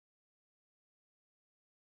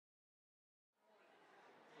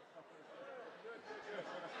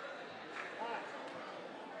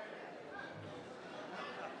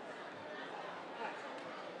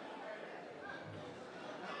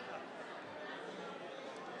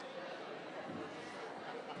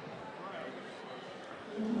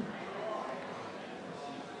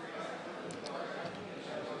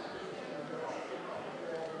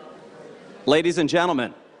Ladies and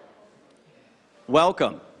gentlemen,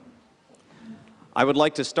 welcome. I would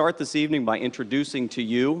like to start this evening by introducing to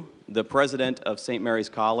you the President of St. Mary's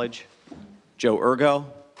College, Joe Urgo,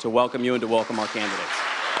 to welcome you and to welcome our candidates.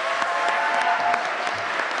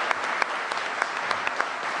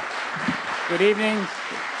 Good evening.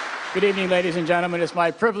 Good evening, ladies and gentlemen. It's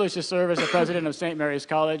my privilege to serve as the President of St. Mary's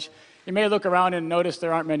College. You may look around and notice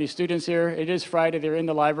there aren't many students here. It is Friday. They're in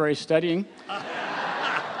the library studying.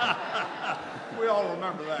 We all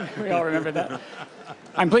remember that. We all remember that.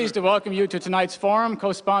 I'm pleased to welcome you to tonight's forum,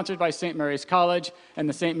 co-sponsored by St. Mary's College and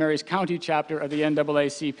the St. Mary's County chapter of the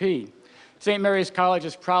NAACP. St. Mary's College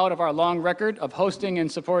is proud of our long record of hosting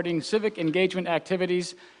and supporting civic engagement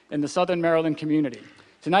activities in the Southern Maryland community.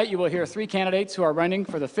 Tonight you will hear three candidates who are running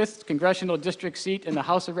for the 5th Congressional District seat in the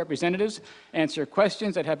House of Representatives answer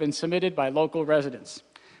questions that have been submitted by local residents.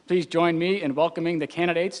 Please join me in welcoming the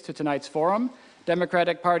candidates to tonight's forum.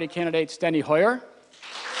 Democratic Party candidate Steny Hoyer.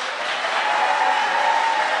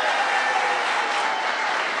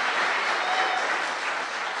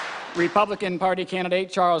 Republican Party candidate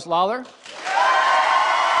Charles Lawler.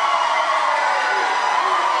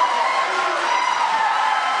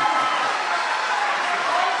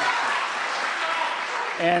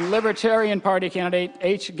 And Libertarian Party candidate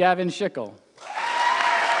H. Gavin Schickel.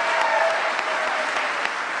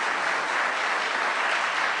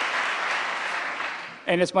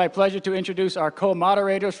 And it's my pleasure to introduce our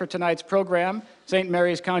co-moderators for tonight's program, St.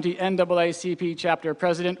 Mary's County NAACP Chapter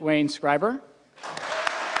President Wayne Schreiber.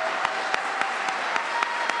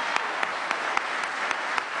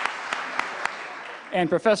 And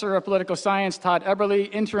Professor of Political Science Todd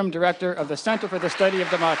Eberly, Interim Director of the Center for the Study of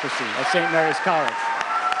Democracy at St. Mary's College.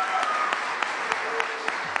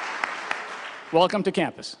 Welcome to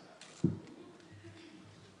campus.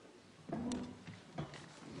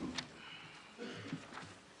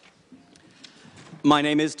 My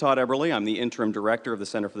name is Todd Eberly. I'm the Interim Director of the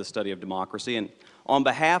Center for the Study of Democracy. And on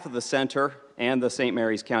behalf of the Center and the St.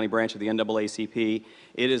 Mary's County branch of the NAACP,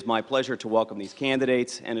 it is my pleasure to welcome these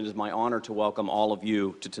candidates, and it is my honor to welcome all of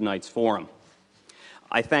you to tonight's forum.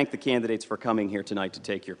 I thank the candidates for coming here tonight to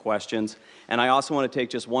take your questions, and I also want to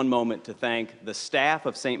take just one moment to thank the staff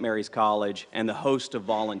of St. Mary's College and the host of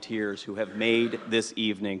volunteers who have made this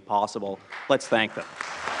evening possible. Let's thank them.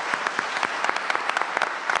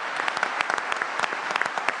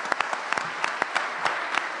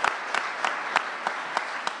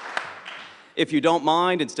 If you don't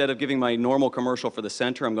mind, instead of giving my normal commercial for the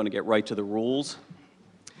center, I'm going to get right to the rules.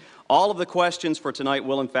 All of the questions for tonight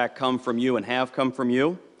will in fact come from you and have come from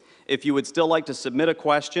you. If you would still like to submit a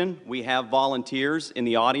question, we have volunteers in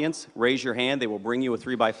the audience. Raise your hand. They will bring you a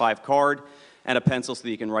 3x5 card and a pencil so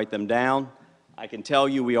that you can write them down. I can tell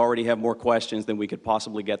you we already have more questions than we could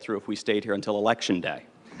possibly get through if we stayed here until Election Day.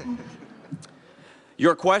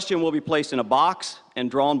 Your question will be placed in a box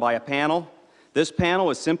and drawn by a panel. This panel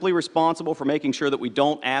is simply responsible for making sure that we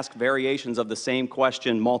don't ask variations of the same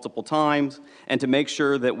question multiple times and to make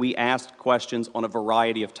sure that we ask questions on a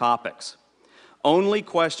variety of topics. Only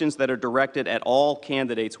questions that are directed at all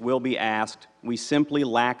candidates will be asked. We simply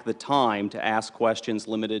lack the time to ask questions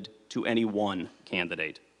limited to any one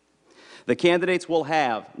candidate. The candidates will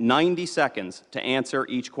have 90 seconds to answer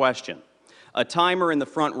each question. A timer in the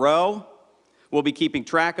front row will be keeping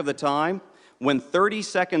track of the time. When 30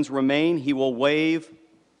 seconds remain, he will wave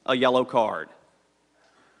a yellow card.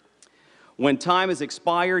 When time is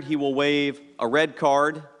expired, he will wave a red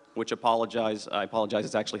card, which I apologize,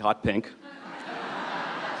 it's actually hot pink.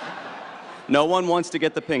 No one wants to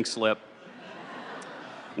get the pink slip.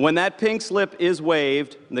 When that pink slip is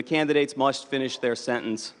waved, the candidates must finish their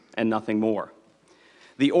sentence and nothing more.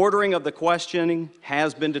 The ordering of the questioning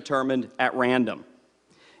has been determined at random.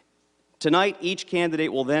 Tonight, each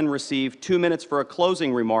candidate will then receive 2 minutes for a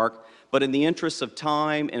closing remark, but in the interests of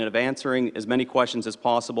time and of answering as many questions as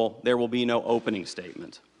possible, there will be no opening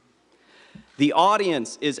statement. The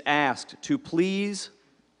audience is asked to please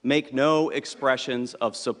make no expressions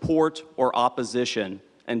of support or opposition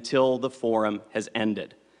until the forum has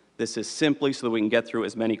ended. This is simply so that we can get through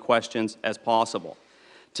as many questions as possible.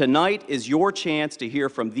 Tonight is your chance to hear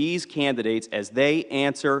from these candidates as they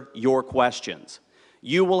answer your questions.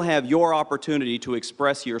 You will have your opportunity to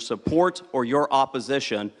express your support or your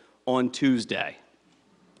opposition on Tuesday.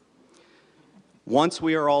 Once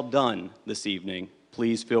we are all done this evening,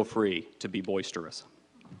 please feel free to be boisterous.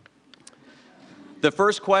 The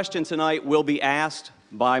first question tonight will be asked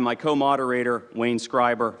by my co-moderator, Wayne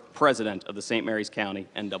Schreiber, President of the St. Mary's County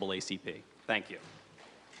NAACP. Thank you.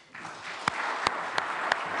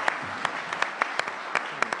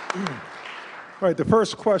 All right, the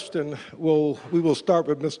first question, we will start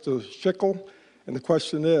with Mr. Schickel, and the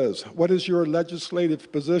question is, what is your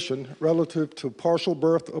legislative position relative to partial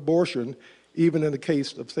birth abortion, even in the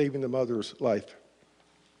case of saving the mother's life?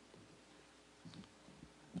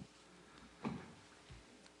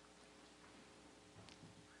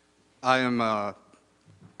 I am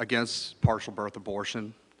against partial birth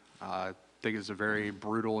abortion. I think it's a very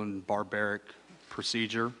brutal and barbaric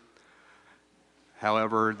procedure.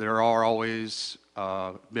 However, there are always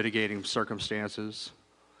mitigating circumstances,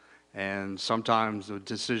 and sometimes a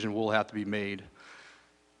decision will have to be made.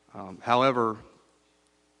 However,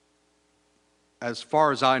 as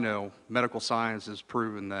far as I know, medical science has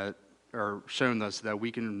proven that, or shown us that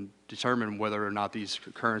we can determine whether or not these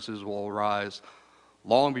occurrences will arise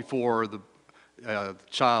long before the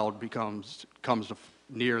child comes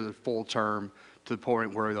near the full term, to the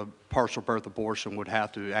point where the partial birth abortion would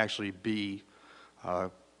have to actually be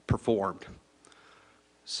performed.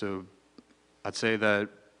 So I'd say that,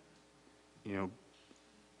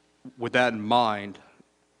 with that in mind,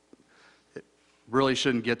 it really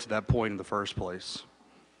shouldn't get to that point in the first place.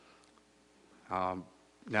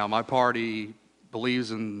 Now, my party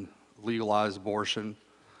believes in legalized abortion,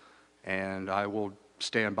 and I will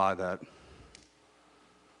stand by that.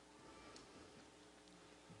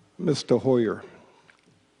 Mr. Hoyer.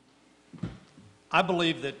 I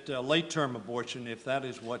believe that late-term abortion, if that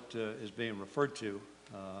is what is being referred to,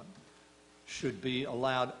 should be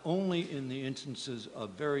allowed only in the instances of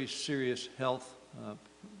very serious health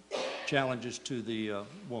challenges to the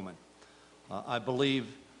woman. I believe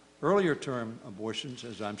earlier term abortions,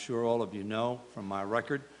 as I'm sure all of you know from my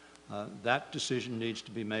record, that decision needs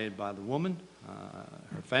to be made by the woman,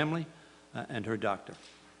 her family, and her doctor.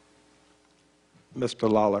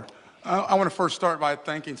 Mr. Lawler. I want to first start by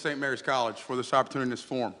thanking St. Mary's College for this opportunity in this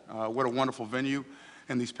forum. What a wonderful venue,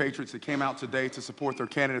 and these patriots that came out today to support their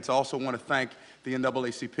candidates. I also want to thank the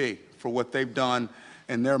NAACP for what they've done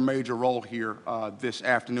in their major role here this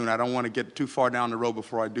afternoon. I don't want to get too far down the road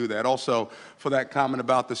before I do that. Also, for that comment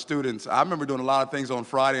about the students, I remember doing a lot of things on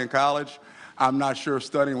Friday in college. I'm not sure if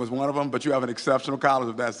studying was one of them, but you have an exceptional college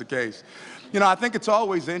if that's the case. I think it's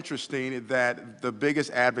always interesting that the biggest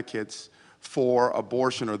advocates for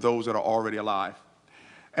abortion are those that are already alive.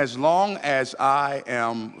 As long as I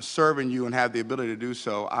am serving you and have the ability to do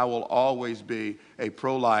so, I will always be a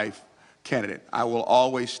pro-life candidate. I will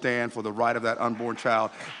always stand for the right of that unborn child.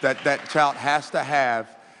 That child has to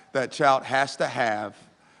have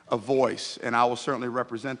a voice, and I will certainly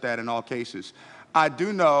represent that in all cases. I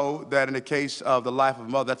do know that in the case of the life of a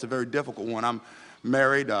mother, that's a very difficult one. I'm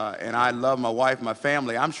married, and I love my wife, my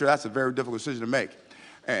family. I'm sure that's a very difficult decision to make.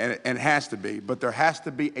 And it has to be, but there has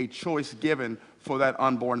to be a choice given for that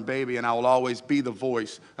unborn baby, and I will always be the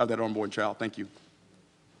voice of that unborn child. Thank you.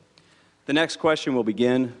 The next question will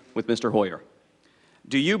begin with Mr. Hoyer.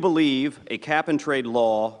 Do you believe a cap-and-trade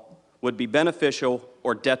law would be beneficial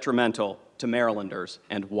or detrimental to Marylanders,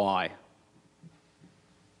 and why?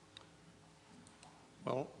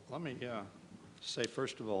 Well, let me say,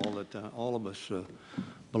 first of all, that all of us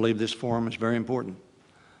believe this forum is very important.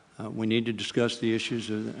 We need to discuss the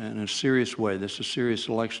issues in a serious way. This is a serious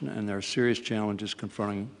election, and there are serious challenges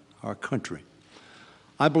confronting our country.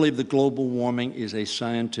 I believe that global warming is a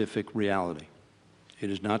scientific reality.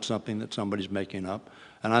 It is not something that somebody's making up,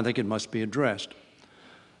 and I think it must be addressed.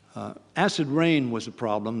 Acid rain was a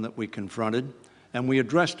problem that we confronted, and we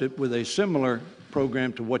addressed it with a similar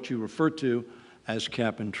program to what you refer to as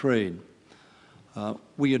cap and trade.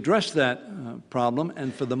 We addressed that problem,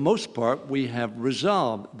 and for the most part, we have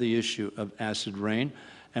resolved the issue of acid rain,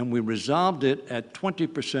 and we resolved it at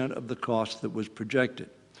 20% of the cost that was projected.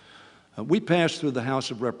 We passed through the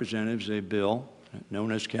House of Representatives a bill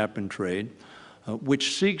known as cap and trade,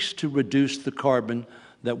 which seeks to reduce the carbon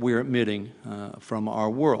that we're emitting from our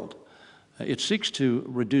world. It seeks to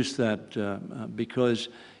reduce that because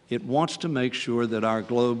it wants to make sure that our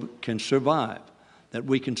globe can survive, that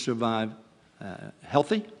we can survive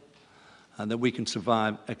healthy, that we can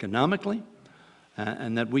survive economically,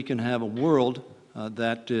 and that we can have a world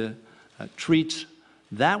that treats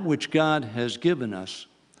that which God has given us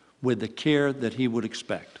with the care that He would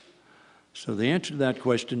expect. So the answer to that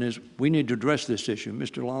question is we need to address this issue.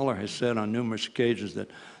 Mr. Lawler has said on numerous occasions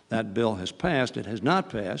that that bill has passed. It has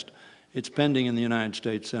not passed. It's pending in the United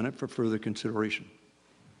States Senate for further consideration.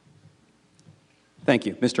 Thank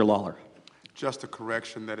you. Mr. Lawler. Just a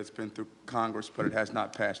correction that it's been through Congress, but it has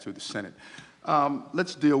not passed through the Senate.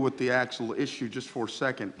 Let's deal with the actual issue just for a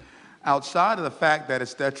second. Outside of the fact that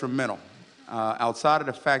it's detrimental, outside of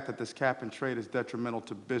the fact that this cap and trade is detrimental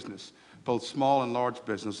to business, both small and large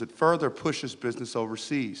business. It further pushes business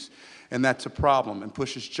overseas, and that's a problem, and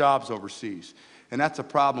pushes jobs overseas. And that's a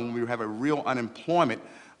problem when we have a real unemployment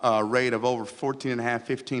rate of over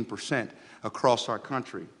 14.5%, 15% across our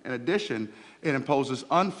country. In addition, it imposes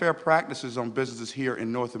unfair practices on businesses here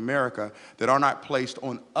in North America that are not placed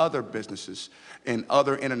on other businesses in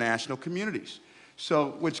other international communities. So,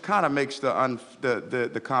 which kind of makes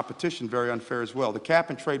the competition very unfair as well. The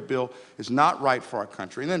cap-and-trade bill is not right for our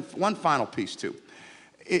country. And then one final piece, too.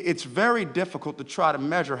 It's very difficult to try to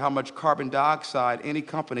measure how much carbon dioxide any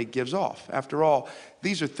company gives off. After all,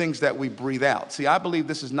 these are things that we breathe out. See, I believe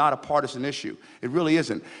this is not a partisan issue. It really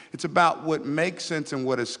isn't. It's about what makes sense and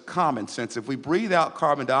what is common sense. If we breathe out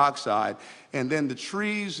carbon dioxide and then the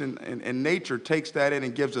trees and nature takes that in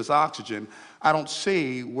and gives us oxygen, I don't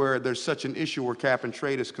see where there's such an issue where cap and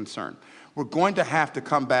trade is concerned. We're going to have to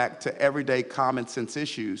come back to everyday common sense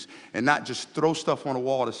issues and not just throw stuff on a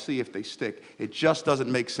wall to see if they stick. It just doesn't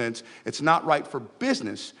make sense. It's not right for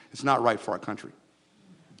business. It's not right for our country.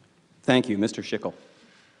 Thank you. Mr. Schickel.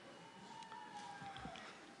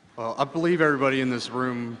 Well, I believe everybody in this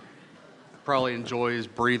room probably enjoys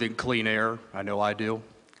breathing clean air. I know I do.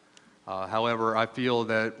 However, I feel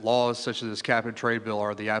that laws such as this cap-and-trade bill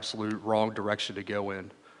are the absolute wrong direction to go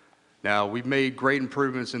in. Now, we've made great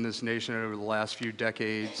improvements in this nation over the last few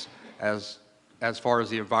decades as far as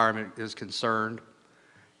the environment is concerned.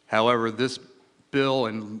 However, this bill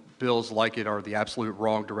and bills like it are the absolute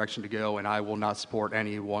wrong direction to go, and I will not support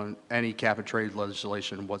any cap-and-trade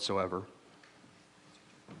legislation whatsoever.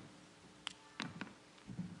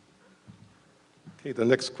 Okay, the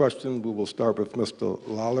next question, we will start with Mr.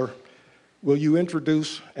 Lawler. Will you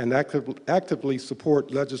introduce and actively support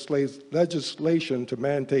legislation to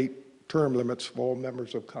mandate term limits for all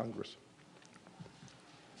members of Congress?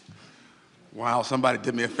 Wow, somebody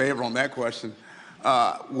did me a favor on that question.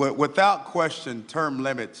 Without question, term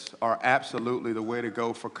limits are absolutely the way to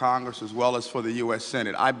go for Congress as well as for the U.S.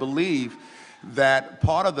 Senate. I believe that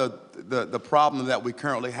part of the problem that we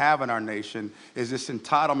currently have in our nation is this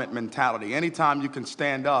entitlement mentality. Anytime you can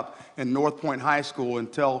stand up in North Point High School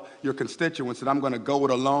and tell your constituents that I'm going to go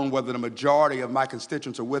it alone, whether the majority of my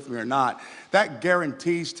constituents are with me or not, that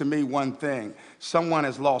guarantees to me one thing. Someone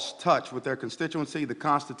has lost touch with their constituency, the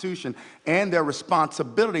Constitution, and their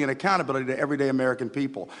responsibility and accountability to everyday American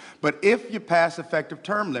people. But if you pass effective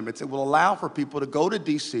term limits, it will allow for people to go to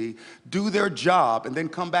D.C., do their job, and then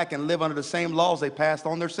come back and live under the same laws they passed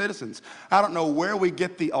on their citizens. I don't know where we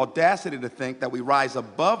get the audacity to think that we rise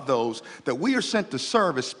above those that we are sent to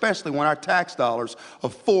serve, especially when our tax dollars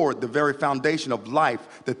afford the very foundation of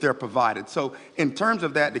life that they're provided. So in terms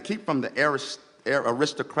of that, to keep from the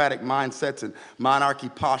aristocratic mindsets and monarchy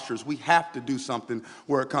postures, we have to do something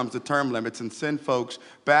where it comes to term limits and send folks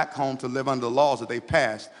back home to live under the laws that they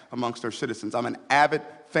passed amongst their citizens. I'm an avid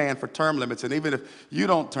fan for term limits, and even if you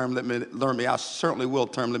don't term limit me, I certainly will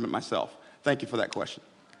term limit myself. Thank you for that question.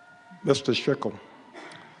 Mr. Schickel.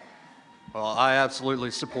 Well, I absolutely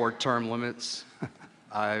support term limits.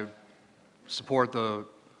 I support the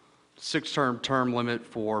 6-term term limit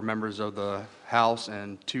for members of the House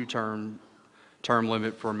and 2-term term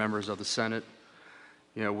limit for members of the Senate.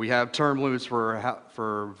 You know, we have term limits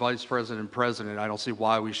for Vice President and President. I don't see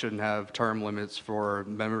why we shouldn't have term limits for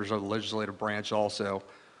members of the legislative branch also.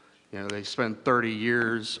 You know, they spend 30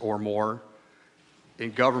 years or more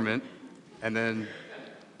in government and then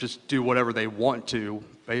just do whatever they want to,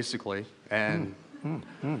 basically. And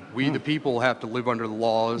we, the people, have to live under the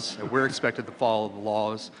laws, and we're expected to follow the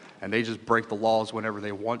laws, and they just break the laws whenever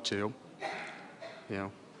they want to, you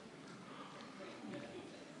know.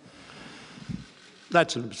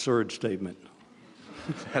 That's an absurd statement.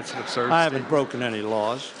 That's an absurd statement. I haven't broken any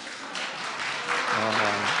laws.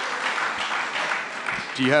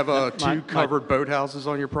 Do you have 2 covered boathouses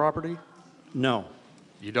on your property? No.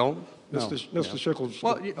 You don't? No. Mr. Schickel,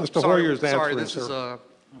 Well, Mr. sorry, Hoyer's answering, sorry, this sir. is,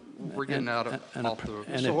 we're getting out of, off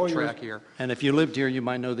the track here. And if you lived here, you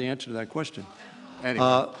might know the answer to that question.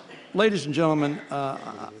 Anyway. Ladies and gentlemen,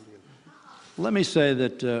 let me say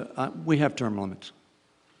that we have term limits.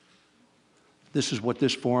 This is what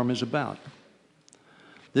this forum is about.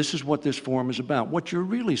 This is what this forum is about. What you're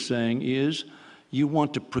really saying is you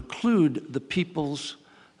want to preclude the people's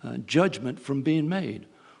judgment from being made.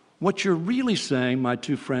 What you're really saying, my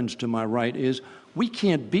 2 friends to my right, is we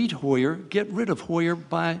can't beat Hoyer, get rid of Hoyer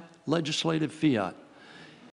by legislative fiat.